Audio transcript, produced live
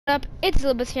up? It's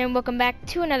Libus here and welcome back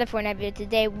to another Fortnite video.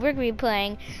 Today we're going to be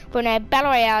playing Fortnite Battle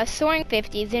Royale Soaring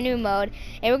 50s, the new mode,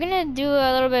 and we're going to do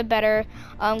a little bit better,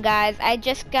 guys. I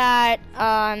just got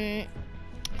Sunstrider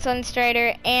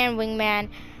and Wingman.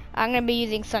 I'm going to be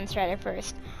using Sunstrider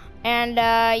first. And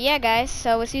yeah guys,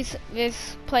 so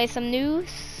let's play some new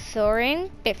Soaring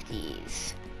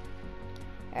 50s.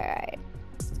 Alright.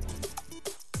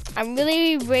 I'm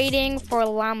really waiting for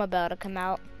Llama Bell to come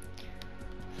out,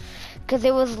 because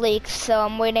it was leaked, so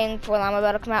I'm waiting for Llama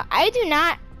Bell to come out. I do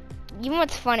not, you know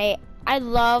what's funny? I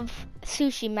love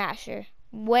Sushi Master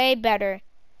way better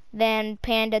than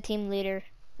Panda Team Leader.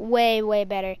 Way, way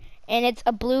better. And it's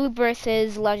a blue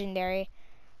versus legendary.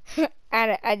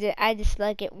 I just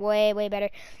like it way, way better.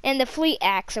 And the Fleet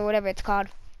Axe, or whatever it's called,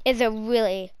 is a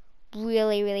really,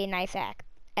 really, really nice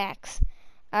axe.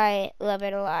 I love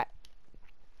it a lot.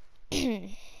 Alright,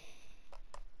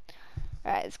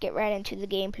 let's get right into the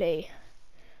gameplay.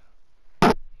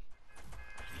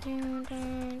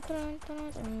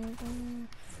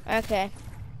 Okay.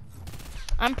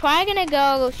 I'm probably gonna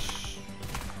go.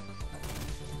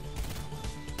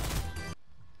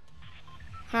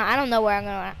 I don't know where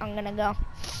I'm gonna go.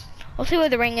 We'll see where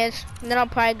the ring is, and then I'll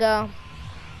probably go.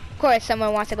 Of course,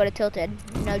 someone wants to go to Tilted.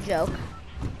 No joke.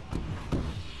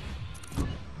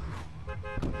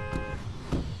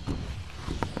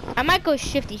 I might go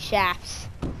Shifty Shafts.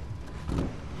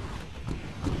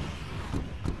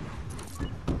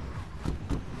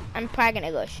 I'm probably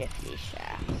gonna go Shifty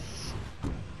Shafts.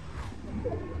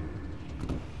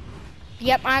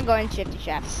 Yep, I'm going Shifty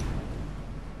Shafts.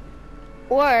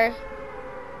 Or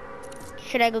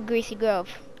should I go Greasy Grove?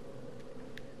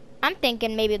 I'm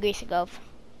thinking maybe Greasy Grove.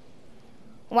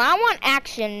 Well, I want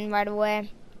action right away.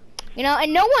 You know,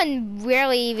 and no one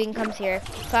rarely even comes here,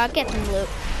 so I'll get some loot.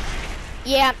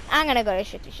 Yeah, I'm gonna go to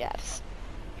Shifty Shafts.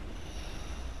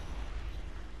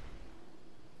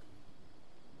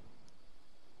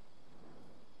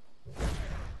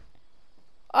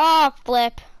 Oh,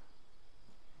 flip.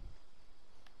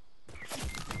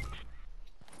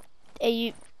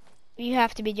 Hey, you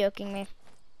have to be joking me.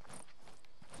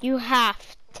 You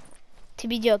have to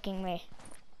be joking me.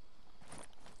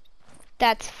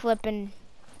 That's flipping.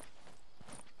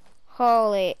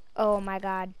 Holy, oh my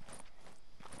god.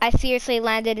 I seriously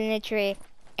landed in a tree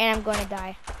and I'm gonna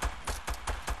die.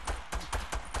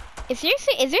 Is there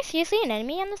seriously an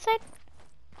enemy on this side?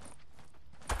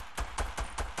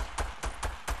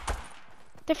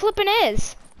 There flipping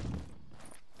is.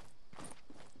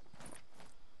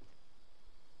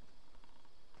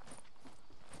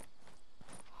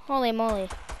 Holy moly.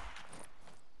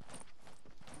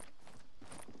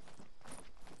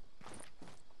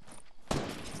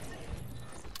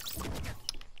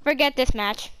 Forget this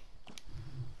match.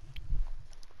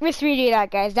 Let's redo that,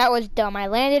 guys. That was dumb. I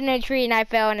landed in a tree and I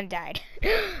fell and I died.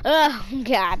 Oh,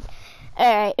 God.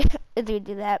 Alright, let's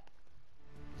redo that.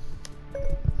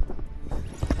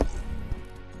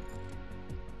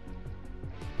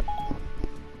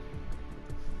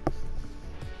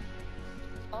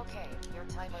 Okay, your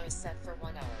timer is set for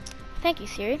 1 hour. Thank you,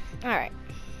 Siri. Alright.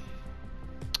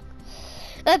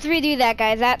 Let's redo that,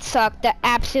 guys. That sucked. That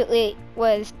absolutely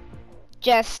was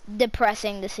just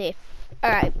depressing to see.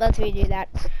 Alright, let's redo that.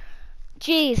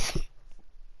 Jeez.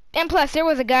 And plus, there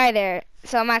was a guy there,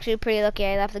 so I'm actually pretty lucky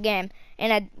I left the game.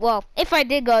 And well, if I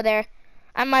did go there,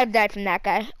 I might have died from that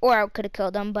guy. Or I could have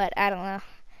killed him, but I don't know.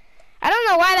 I don't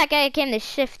know why that guy came to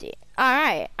Shifty.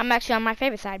 Alright, I'm actually on my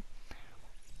favorite side.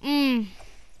 I'm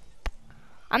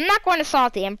not going to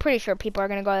Salty. I'm pretty sure people are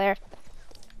going to go there.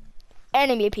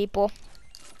 Enemy people.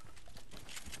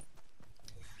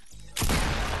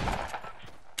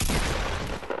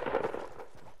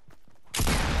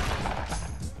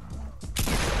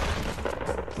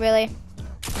 Really?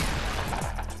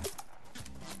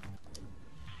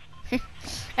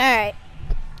 Alright.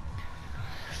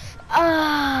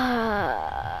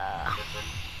 I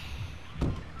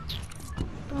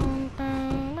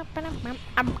kind of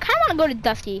want to go to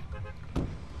Dusty.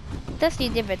 Dusty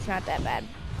Divot's not that bad.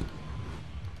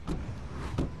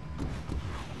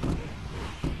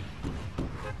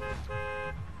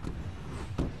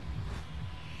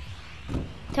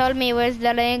 Told me where's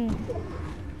the link.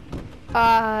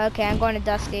 Okay, I'm going to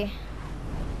Dusty.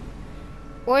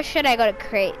 Or should I go to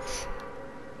Crates?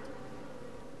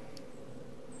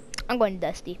 I'm going to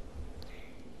Dusty.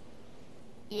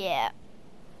 Yeah.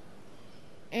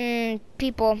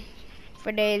 People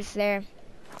for days there.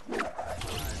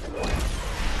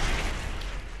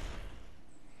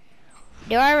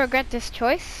 Do I regret this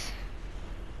choice?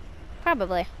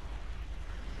 Probably.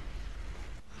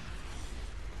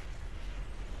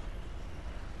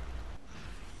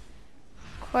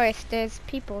 course, there's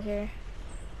people here.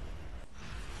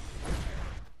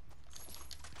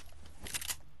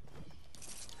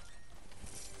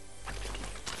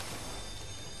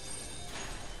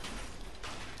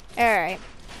 Alright.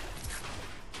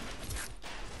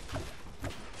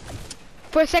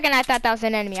 For a second, I thought that was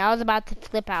an enemy. I was about to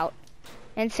flip out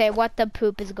and say, what the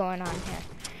poop is going on here?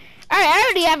 Alright, I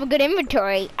already have a good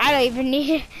inventory. I don't even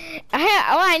need...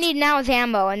 all I need now is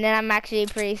ammo, and then I'm actually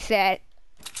pretty set.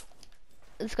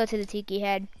 Let's go to the tiki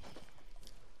head.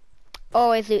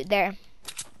 Always loot there.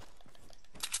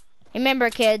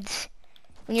 Remember, kids,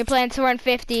 when you're playing Soaring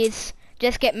 50s,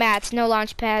 just get mats, no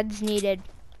launch pads needed.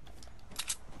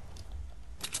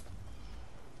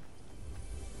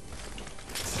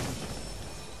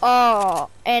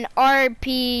 Oh, an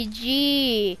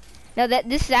RPG. No,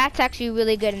 that's actually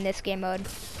really good in this game mode.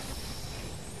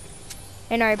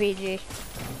 An RPG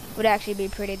would actually be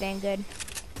pretty dang good.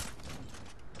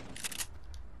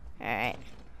 Alright.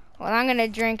 Well, I'm gonna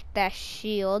drink that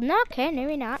shield. No, okay,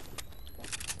 maybe not.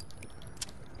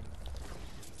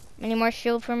 Any more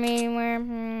shield for me anywhere?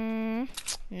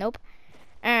 Nope.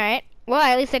 Alright. Well,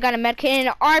 at least I got a medkit and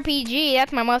an RPG.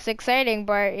 That's my most exciting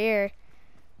part here.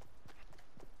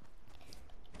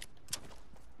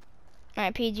 My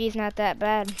PG's not that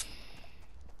bad.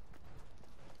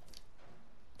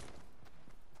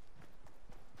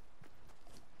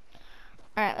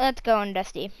 Alright, let's go on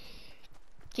Dusty.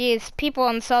 Jeez, people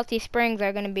in Salty Springs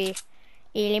are gonna be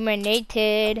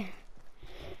eliminated.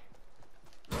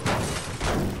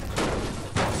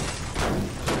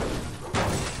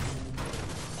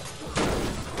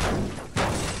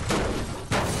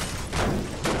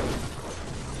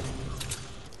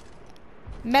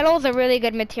 Metal's a really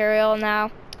good material now,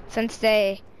 since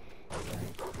they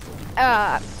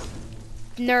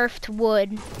nerfed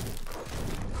wood.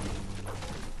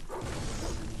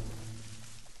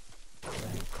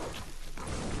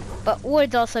 But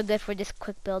wood's also good for just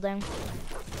quick building.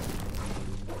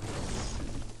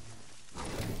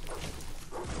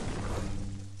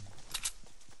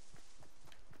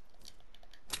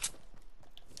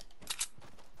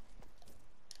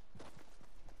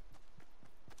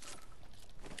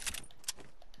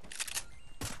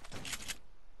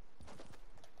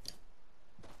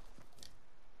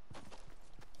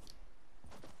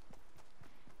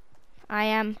 I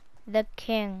am the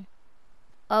king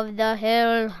of the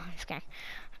hill. Just kidding.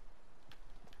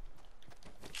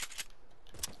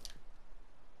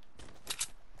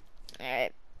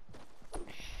 Alright.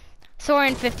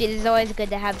 Soaring 50 is always good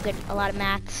to have a lot of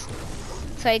mats.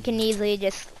 So you can easily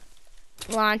just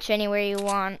launch anywhere you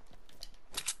want.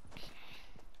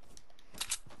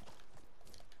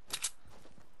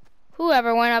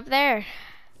 Whoever went up there.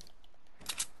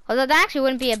 Although that actually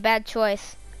wouldn't be a bad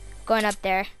choice, going up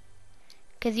there.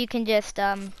 Because you can just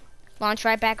launch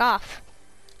right back off.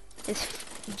 Just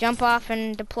jump off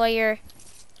and deploy your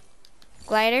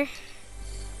glider.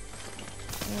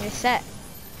 And you're set.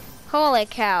 Holy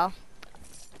cow.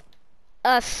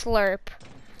 A slurp.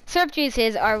 Slurp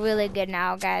juices are really good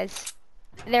now, guys.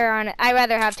 They're on. I'd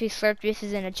rather have 2 slurp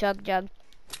juices in a chug jug.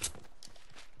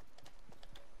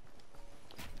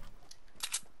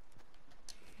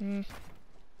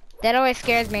 That always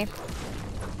scares me.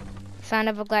 Sound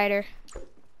of a glider.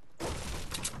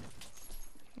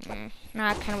 No,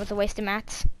 it kind of was a waste of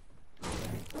mats.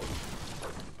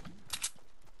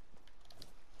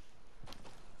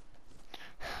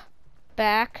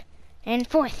 Back and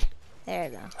forth. There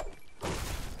we go.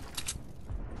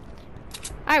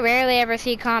 I rarely ever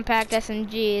see compact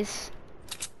SMGs.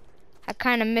 I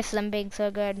kind of miss them being so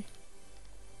good.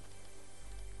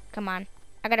 Come on.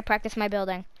 I gotta practice my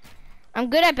building. I'm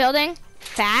good at building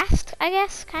fast, I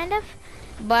guess, kind of.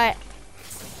 But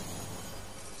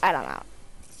I don't know.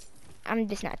 I'm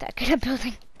just not that good at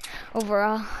building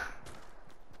overall.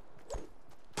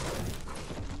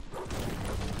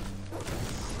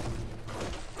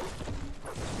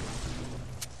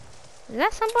 Is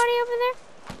that somebody over there?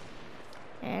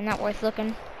 Eh, not worth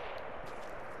looking.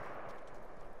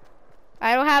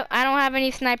 I don't have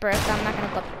any snipers, so I'm not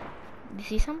gonna look. You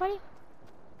see somebody?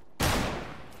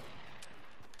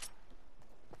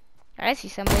 I see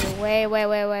somebody way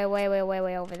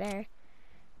over there.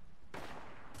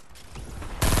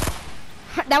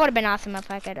 That would have been awesome if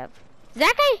I could have. Is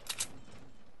that guy?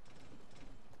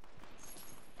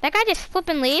 That guy just flip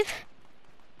and leave?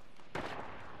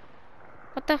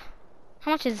 What the?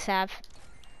 How much does this have?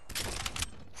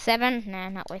 7? Nah,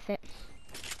 not worth it.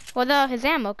 Well, his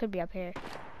ammo could be up here.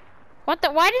 What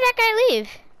the? Why did that guy leave?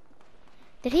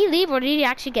 Did he leave or did he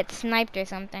actually get sniped or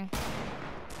something?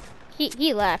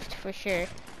 He left for sure.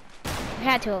 He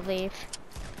had to leave.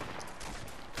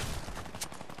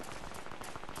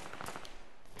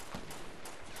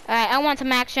 Alright, I want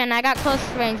some action. I got close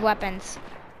range weapons.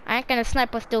 I ain't gonna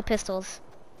snipe with dual pistols.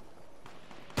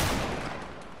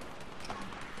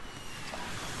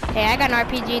 Hey, I got an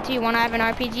RPG too. You wanna have an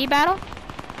RPG battle?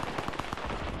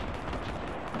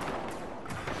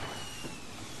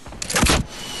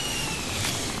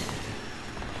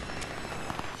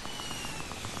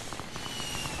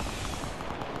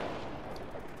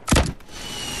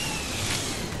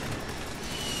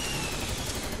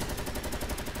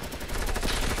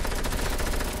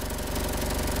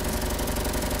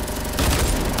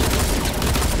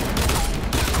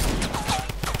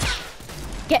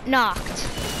 Get knocked.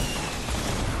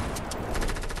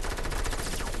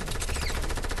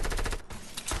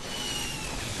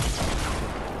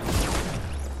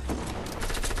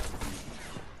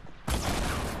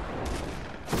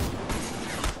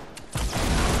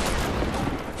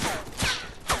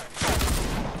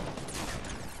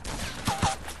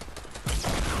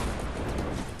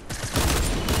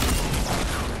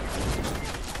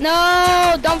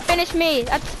 No, don't finish me.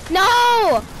 That's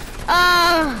no.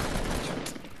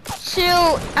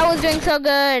 Shoot, I was doing so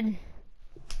good.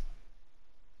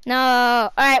 No.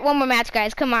 All right, one more match,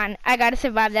 guys. Come on, I gotta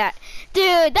survive that.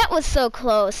 Dude, that was so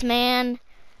close, man.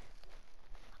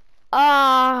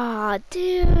 Ah,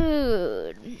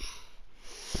 dude.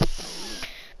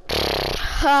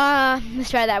 Let's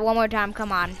try that one more time.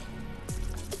 Come on.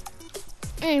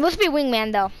 Let's be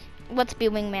wingman though. Let's be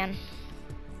wingman.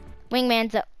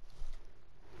 Wingman's up.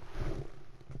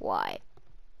 Why?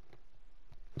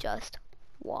 Just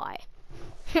why?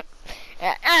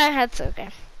 That's okay.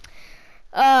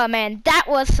 Oh man, that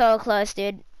was so close,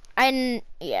 dude.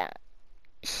 Yeah.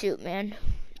 Shoot, man.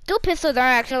 Dual pistols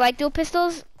aren't actually like dual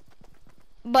pistols,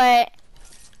 but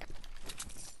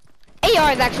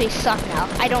ARs actually suck now.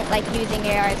 I don't like using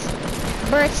ARs.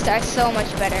 Bursts are so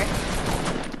much better.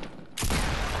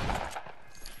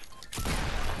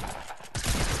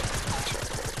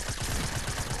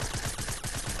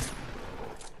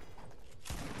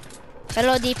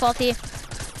 Hello, Defaulty.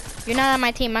 You're not on my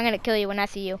team. I'm gonna kill you when I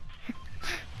see you.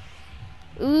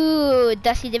 Ooh,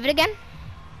 Dusty Divot again?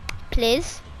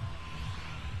 Please.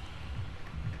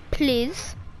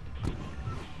 Please.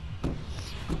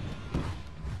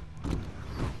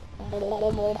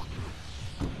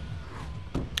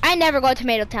 I never go to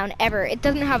Tomato Town, ever. It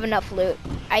doesn't have enough loot.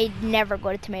 I never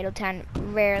go to Tomato Town.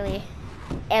 Rarely.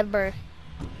 Ever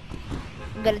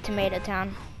go to Tomato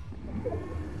Town.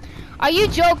 Are you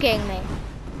joking me?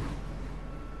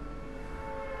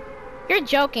 You're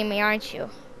joking me, aren't you?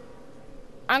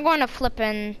 I'm going to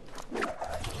flippin'...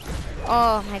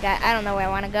 Oh my god, I don't know where I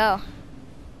want to go.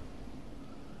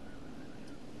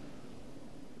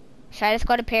 Should I just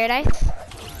go to Paradise?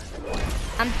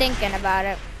 I'm thinking about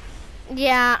it.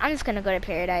 Yeah, I'm just gonna go to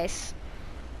Paradise.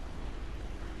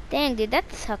 Dang, dude,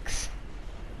 that sucks.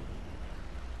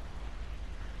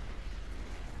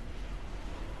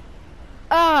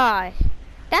 Oh,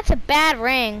 that's a bad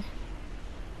ring.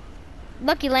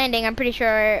 Lucky Landing, I'm pretty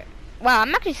sure. Wow,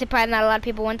 I'm actually surprised not a lot of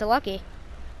people went to Lucky.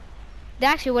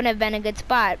 That actually wouldn't have been a good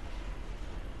spot.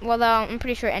 Well, though, I'm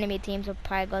pretty sure enemy teams would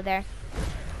probably go there.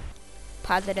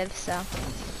 Positive, so.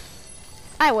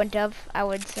 I wouldn't have, I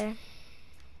would say.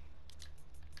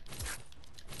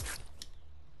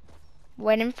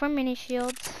 Waiting for mini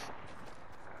shields.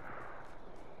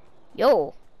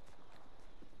 Yo.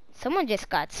 Someone just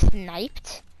got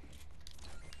sniped.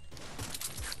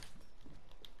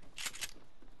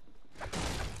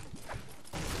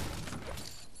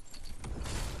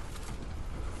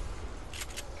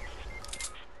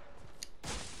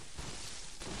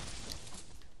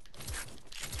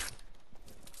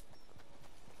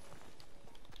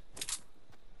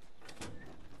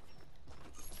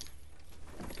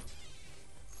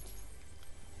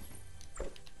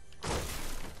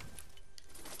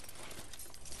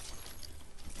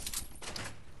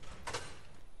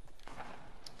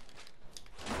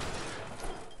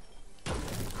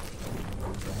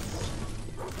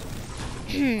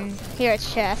 Here,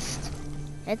 it's chest.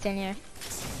 It's in here.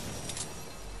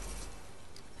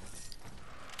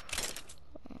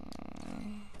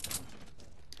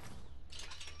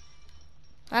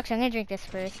 Actually, I'm gonna drink this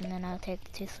first, and then I'll take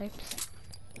the 2 sleeps.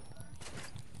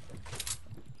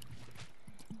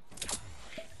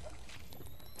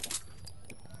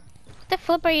 What the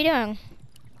flip are you doing?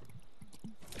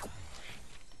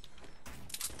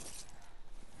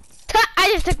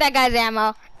 I just took that guy's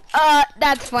ammo.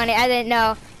 That's funny. I didn't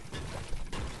know.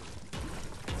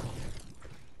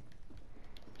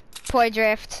 Poor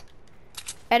drift.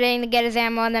 I didn't get his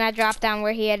ammo, and then I dropped down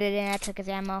where he had it, and I took his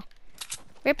ammo.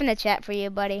 Rip in the chat for you,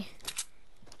 buddy.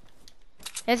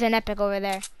 There's an epic over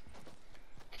there.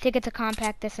 think it's a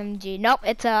compact SMG. Nope,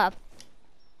 it's a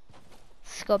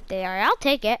scoped AR. I'll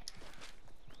take it.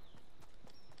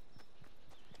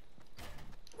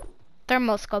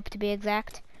 Thermal scope to be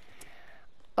exact.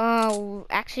 Oh,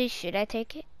 actually, should I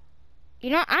take it?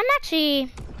 You know, I'm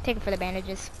actually taking for the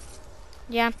bandages.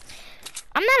 Yeah.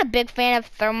 I'm not a big fan of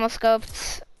thermal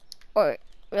scopes or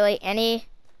really any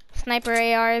sniper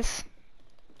ARs,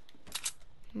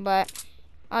 but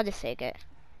I'll just take it.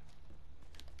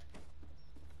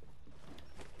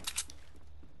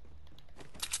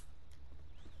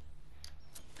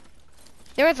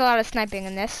 There was a lot of sniping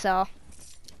in this, so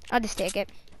I'll just take it.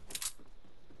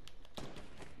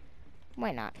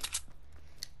 Why not?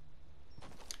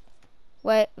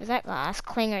 What was that? That's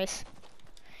clingers.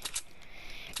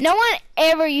 No one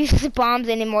ever uses bombs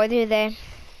anymore, do they?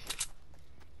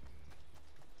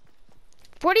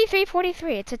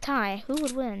 43-43, it's a tie. Who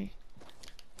would win?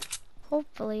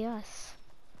 Hopefully us.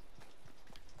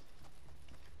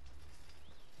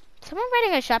 Someone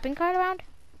riding a shopping cart around?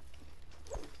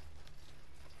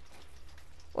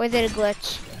 Or is it a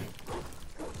glitch?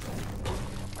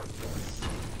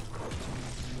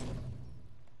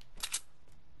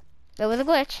 It was a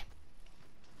glitch.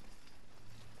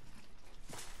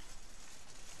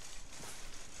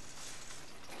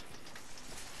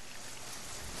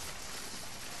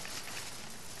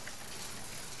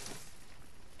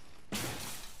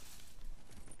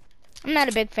 I'm not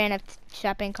a big fan of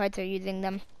shopping carts or using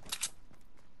them.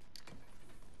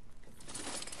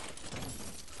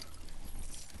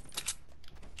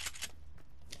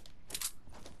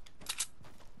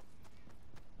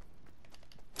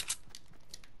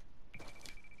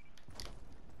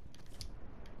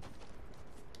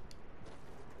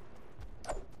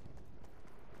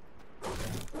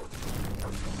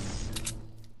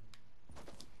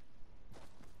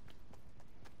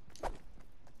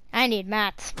 I need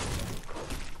mats.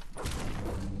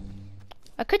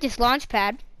 I could just launch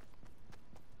pad.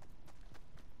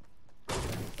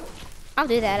 I'll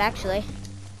do that actually.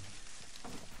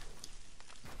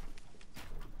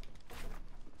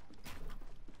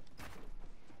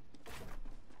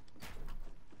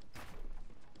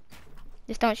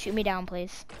 Just don't shoot me down,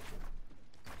 please.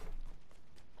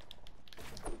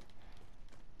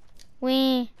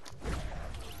 Wee.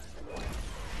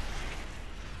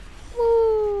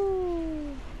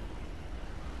 Woo.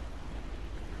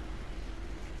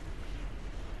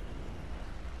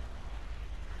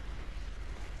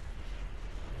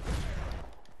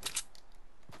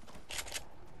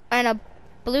 And a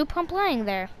blue pump lying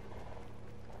there.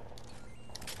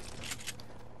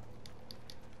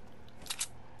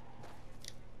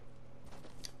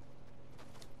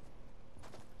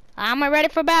 I'm ready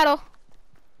for battle.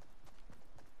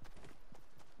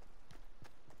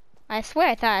 I swear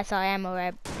I thought I saw ammo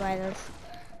right by this.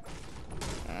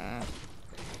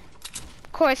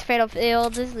 Of course, Fatal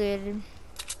Field is looted.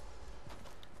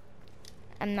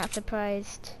 I'm not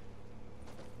surprised.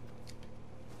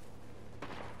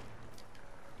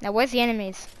 Now, where's the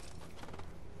enemies?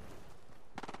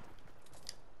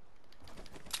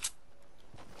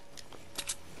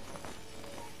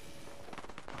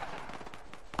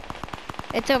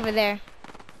 It's over there.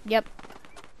 Yep.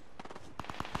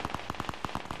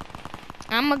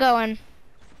 I'm going.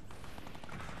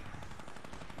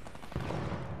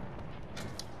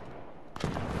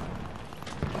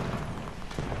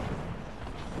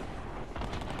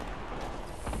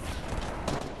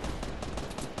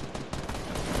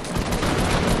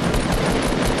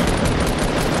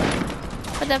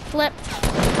 For the flip.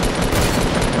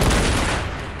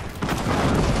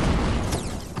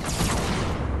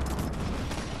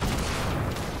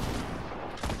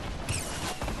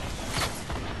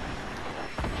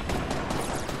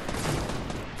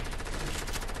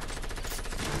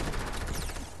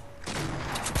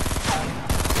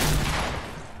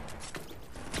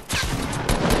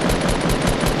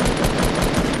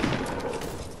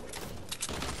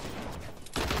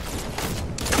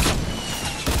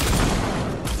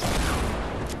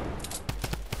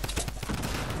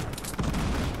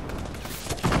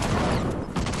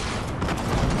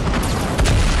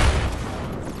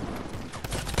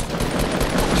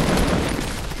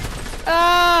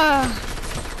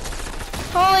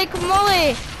 Holy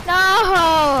moly!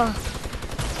 No!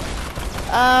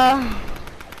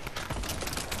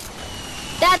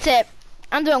 That's it.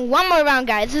 I'm doing one more round,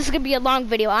 guys. This is gonna be a long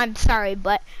video. I'm sorry,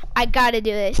 but I gotta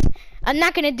do this. I'm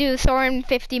not gonna do Soaring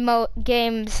 50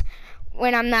 games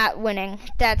when I'm not winning.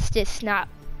 That's just not.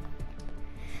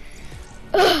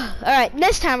 Alright,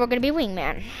 this time we're gonna be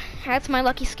Wingman. That's my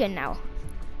lucky skin now.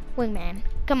 Wingman.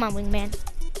 Come on, Wingman.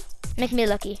 Make me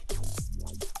lucky.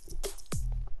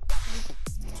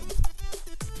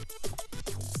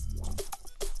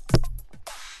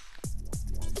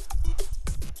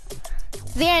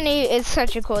 Zanny is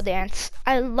such a cool dance.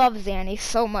 I love Zanny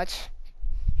so much.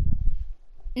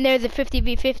 And there's a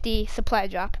 50v50 supply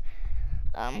drop.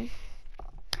 I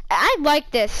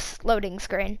like this loading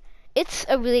screen. It's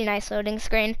a really nice loading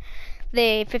screen.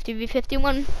 The 50v50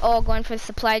 one, all going for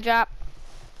supply drop.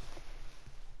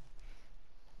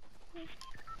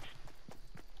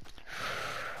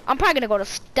 I'm probably gonna go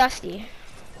to Dusty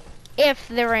if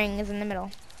the ring is in the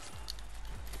middle,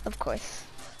 of course.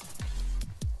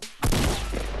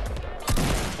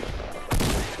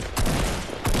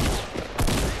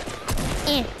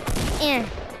 Eh, eh.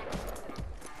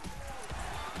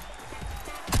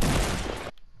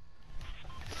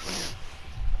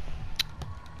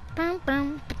 Bum,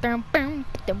 bum, ba-dum, bum,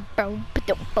 ba-dum, bum,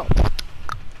 ba-dum, bum.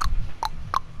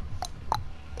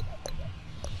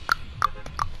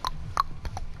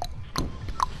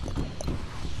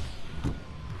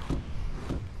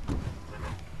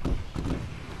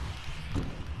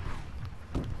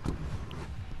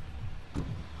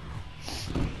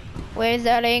 Where's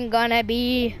that ring gonna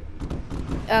be?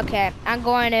 Okay, I'm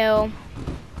going to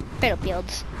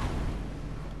Fields.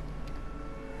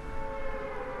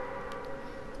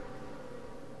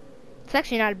 It's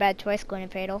actually not a bad choice going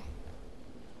to Fatal.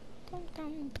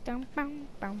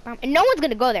 And no one's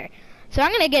gonna go there. So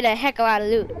I'm gonna get a heck of a lot of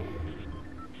loot.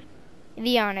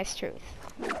 The honest truth.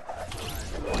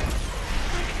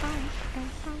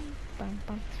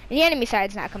 And the enemy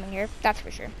side's not coming here, that's for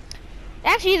sure.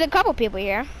 Actually, there's a couple people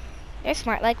here. They're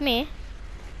smart like me.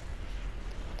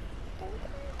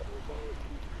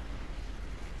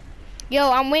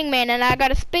 Yo, I'm Wingman and I got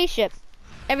a spaceship.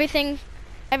 Everything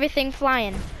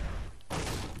flying.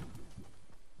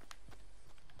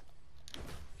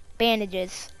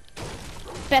 Bandages.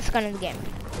 Best gun in the game.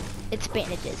 It's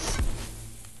bandages.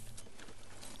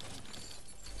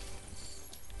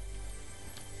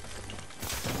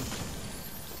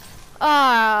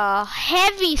 Ah,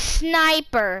 heavy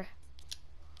sniper.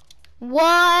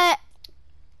 What?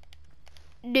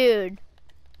 Dude.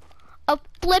 A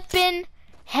flippin'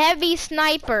 heavy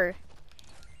sniper.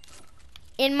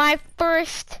 In my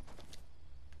first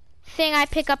thing I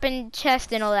pick up in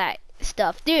chest and all that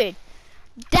stuff. Dude,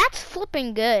 that's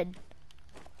flipping good.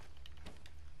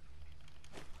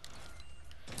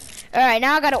 Alright,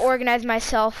 now I gotta organize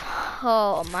myself.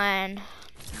 Oh man.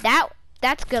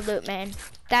 That's good loot, man.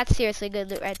 That's seriously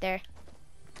good loot right there.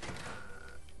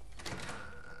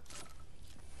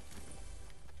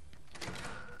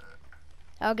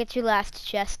 I'll get you last,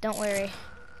 chest, don't worry.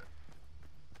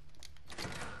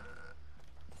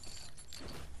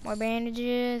 More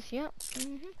bandages, yep.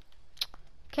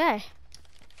 Okay.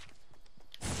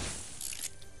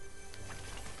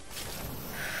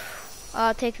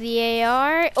 I'll take the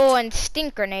AR. Oh, and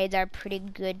stink grenades are pretty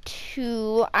good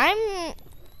too. I'm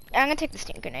gonna take the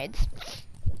stink grenades.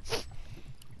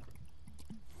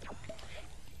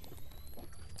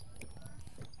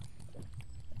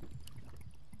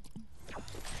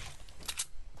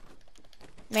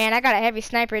 Man, I got a heavy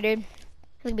sniper, dude.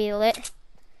 This will be lit.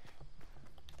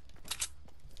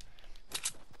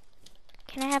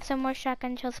 Can I have some more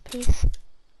shotgun shells, please?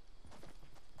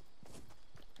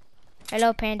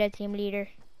 Hello, Panda team leader.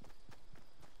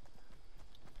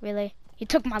 Really? You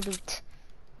took my loot.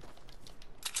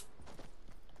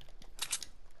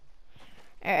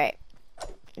 Alright.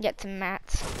 Get some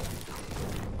mats.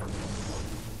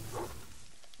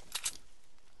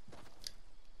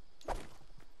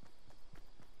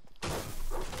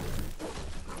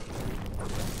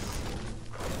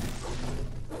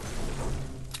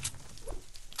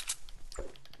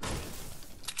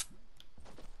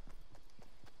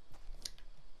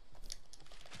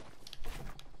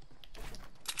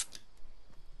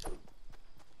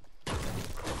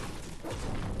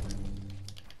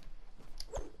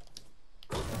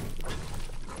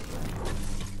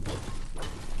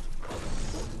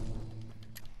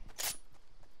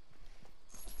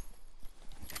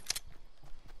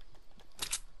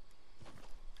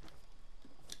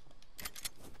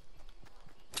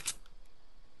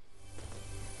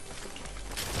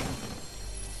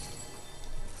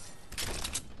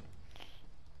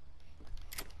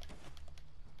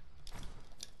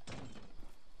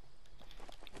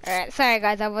 Alright, sorry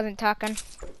guys, I wasn't talking.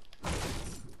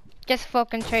 Just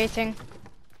focus tracing.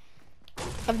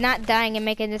 Of not dying and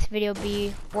making this video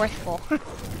be worthful.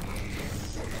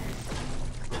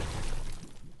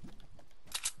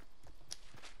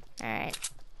 Alright.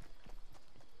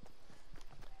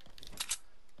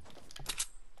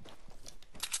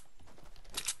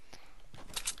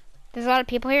 There's a lot of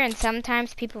people here and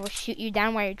sometimes people will shoot you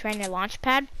down while you're trying to launch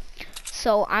pad.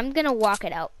 So I'm gonna walk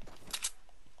it out.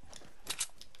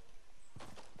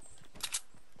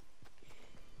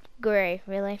 Gray,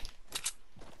 really?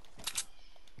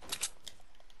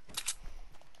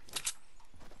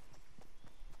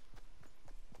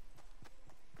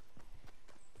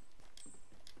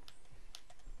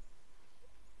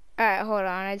 Alright, hold on.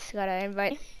 I just gotta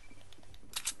invite.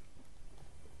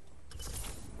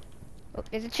 Oh,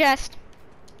 there's a chest.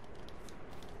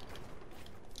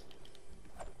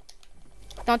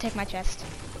 Don't take my chest.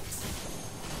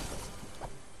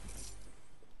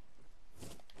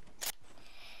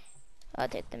 I'll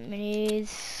take the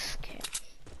minis. Okay.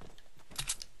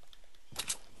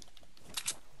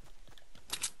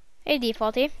 Hey,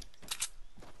 Defaulty.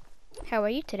 How are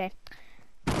you today?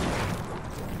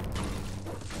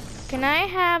 Can I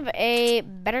have a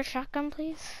better shotgun,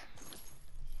 please?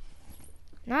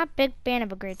 Not a big fan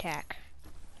of a great tack.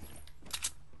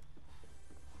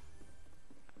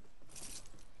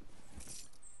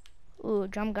 Ooh,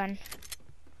 drum gun.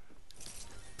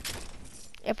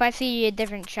 If I see a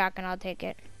different shotgun, I'll take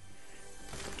it.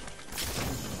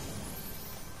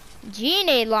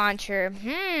 Grenade launcher.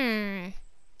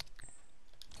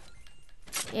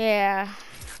 Yeah.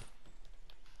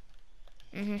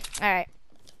 Alright.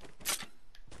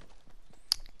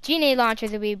 Grenade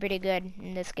launchers would be pretty good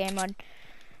in this game mode.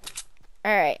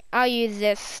 Alright, I'll use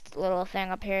this little thing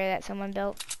up here that someone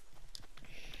built.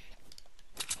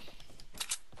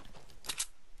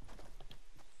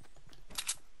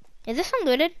 Is this one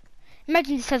looted?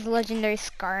 Imagine this has a legendary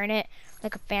scar in it,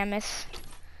 like a famous.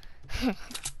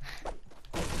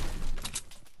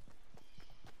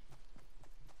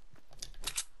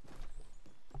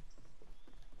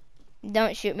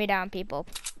 Don't shoot me down, people.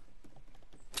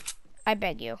 I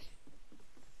beg you.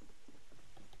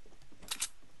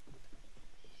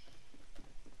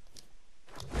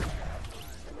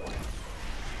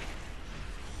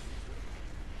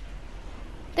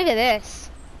 Look at this.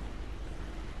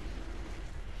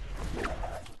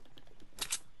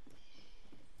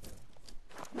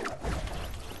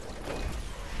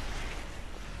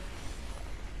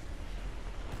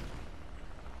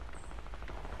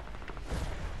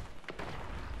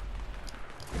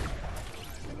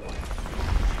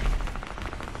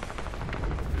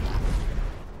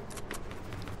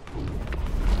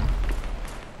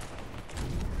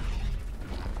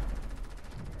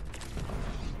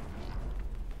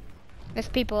 There's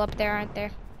people up there, aren't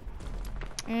there?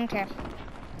 Okay.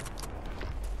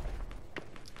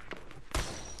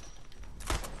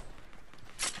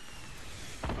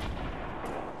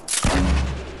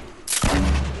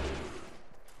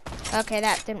 Okay,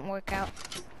 that didn't work out.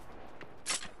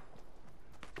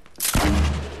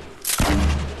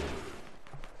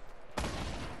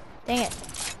 Dang it.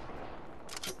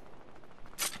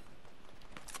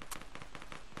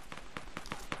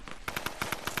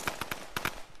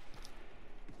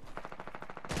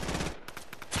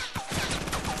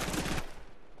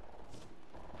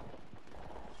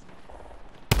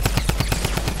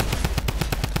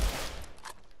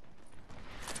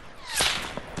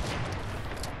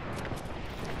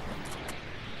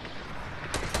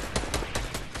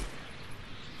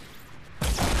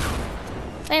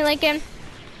 Hey, Lincoln.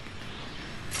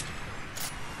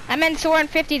 I'm in soaring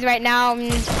 50s right now.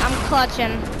 I'm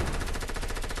clutching.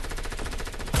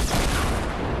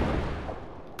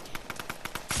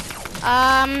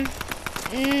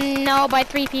 No, by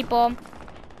 3 people.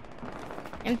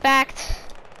 In fact,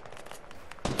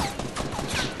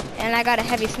 and I got a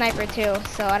heavy sniper too,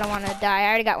 so I don't want to die. I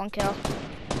already got 1 kill.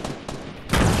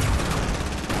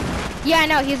 Yeah, I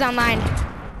know, he's online.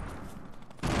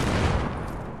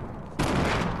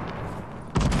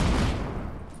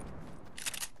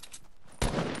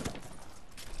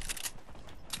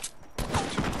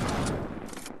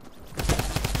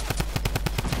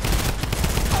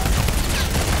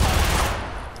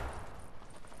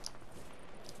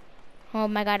 Oh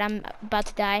my god, I'm about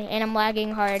to die, and I'm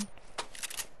lagging hard.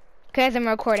 Because I'm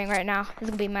recording right now. This is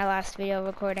gonna be my last video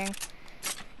recording.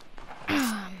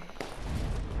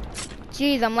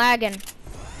 Jeez, I'm lagging.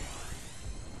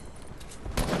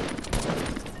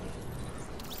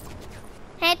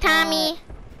 Hey, Tommy.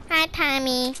 Hi,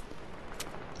 Tommy.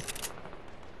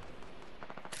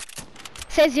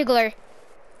 Says Ziggler.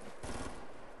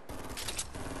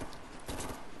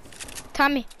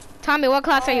 Tommy, what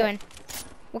class are you in?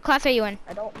 What class are you in?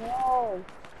 I don't know.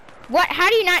 What? How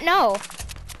do you not know?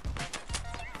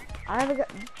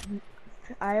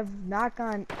 I have not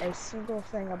gotten a single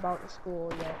thing about the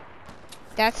school yet.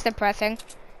 That's depressing.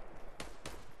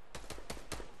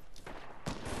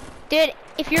 Dude,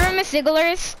 if you're a Miss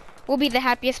Zigglers, we'll be the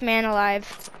happiest man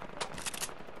alive.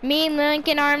 Me and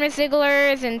Lincoln are Miss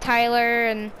Zigglers, and Tyler,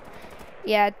 and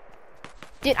yeah.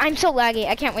 Dude, I'm so laggy.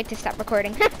 I can't wait to stop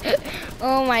recording.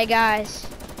 Oh my gosh.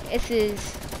 This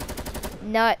is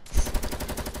nuts.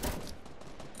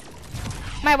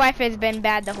 My wife has been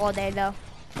bad the whole day though.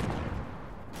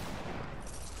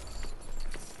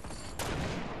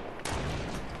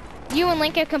 You and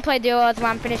Lincoln can play duos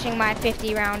while I'm finishing my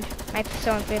 50 round. My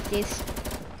sewing 50s.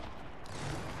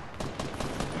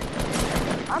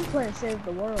 I'm playing Save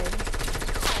the World.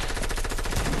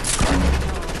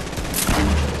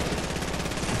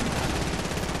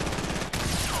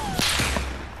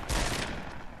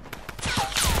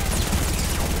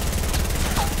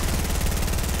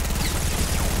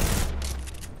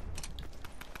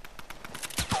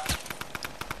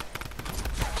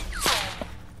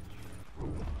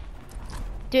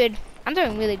 Dude, I'm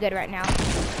doing really good right now.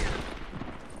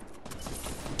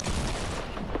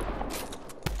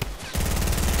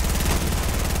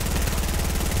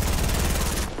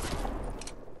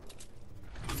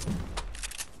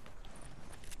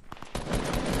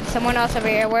 Someone else over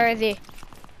here, where is he?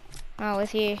 Oh,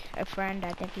 is he a friend?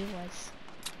 I think he was.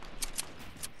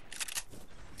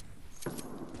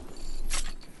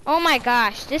 Oh my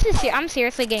gosh, this is, I'm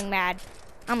seriously getting mad.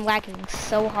 I'm lagging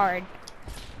so hard.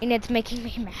 And it's making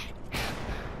me mad.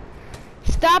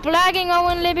 Stop lagging,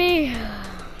 Owen Libby!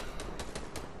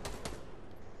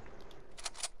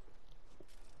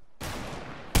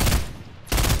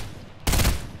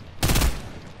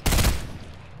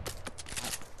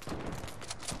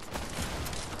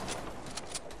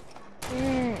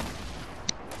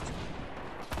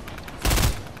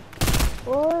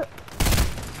 What?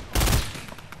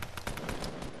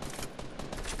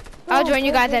 I'll join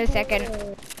you guys in a second.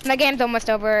 My game's almost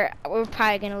over. We're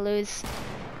probably gonna lose,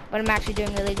 but I'm actually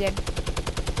doing really good.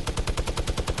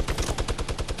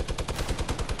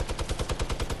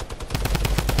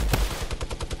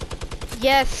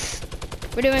 Yes,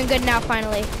 we're doing good now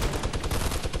finally.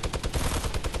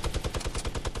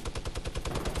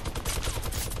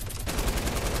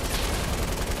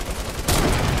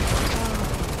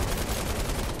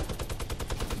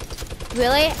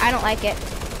 Really? I don't like it.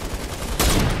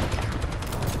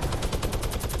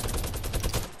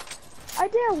 I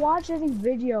didn't watch any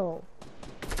video.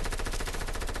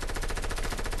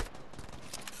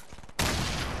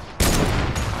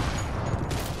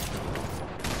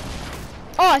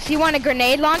 Oh, so you want a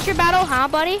grenade launcher battle, huh,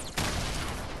 buddy?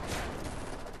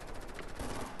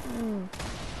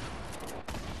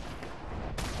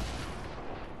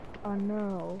 Oh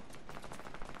no.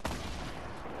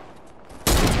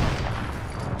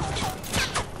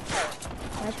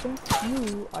 I think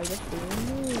you are just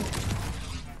being mean.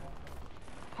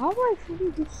 How do I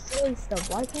freaking do silly stuff?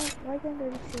 Why can't I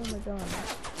just show my gun?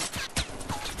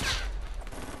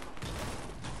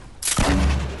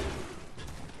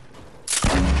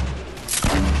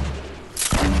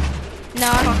 No,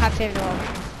 I don't have to roll.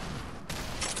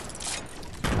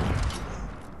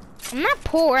 I'm not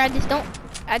poor,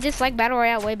 I just like Battle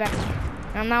Royale way better.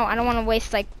 I don't want to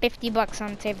waste like 50 bucks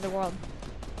on Save the World.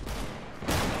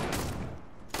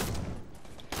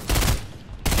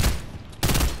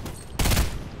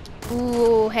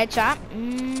 Ooh, headshot.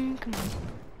 Come on.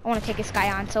 I want to take this guy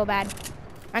on so bad.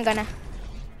 I'm gonna.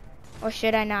 Or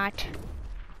should I not?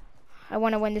 I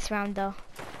want to win this round though.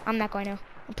 I'm not going to.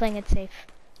 I'm playing it safe.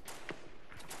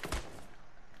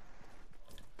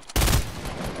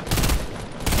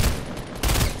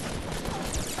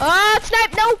 Oh,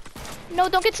 snipe! No! No,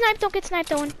 don't get sniped. Don't get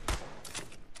sniped, Owen.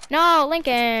 No,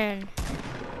 Lincoln.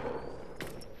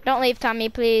 Don't leave, Tommy,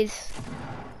 please.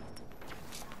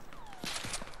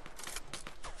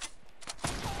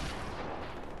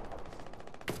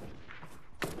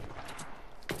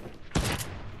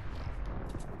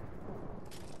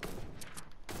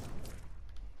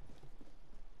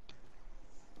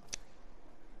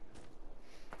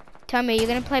 Tell me, you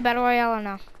gonna play Battle Royale or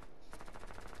no?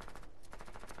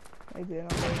 Maybe I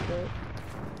don't like it.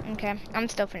 Okay, I'm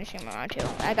still finishing my round 2.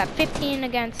 I got 15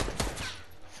 against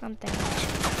something.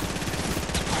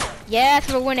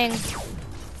 Yes, we're winning.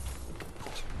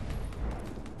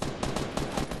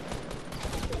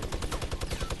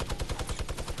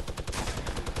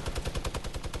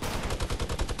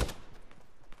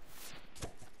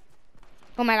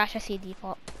 Oh my gosh, I see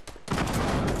default.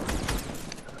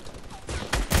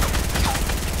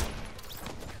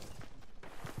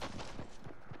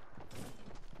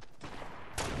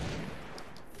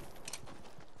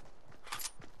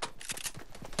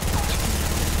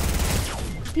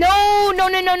 No, no,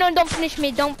 no, no, no, don't finish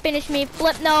me. Don't finish me.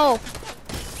 Flip, no.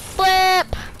 Flip.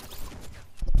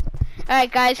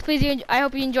 Alright, guys, please, I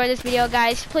hope you enjoyed this video,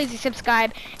 guys. Please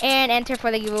subscribe and enter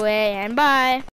for the giveaway, and bye.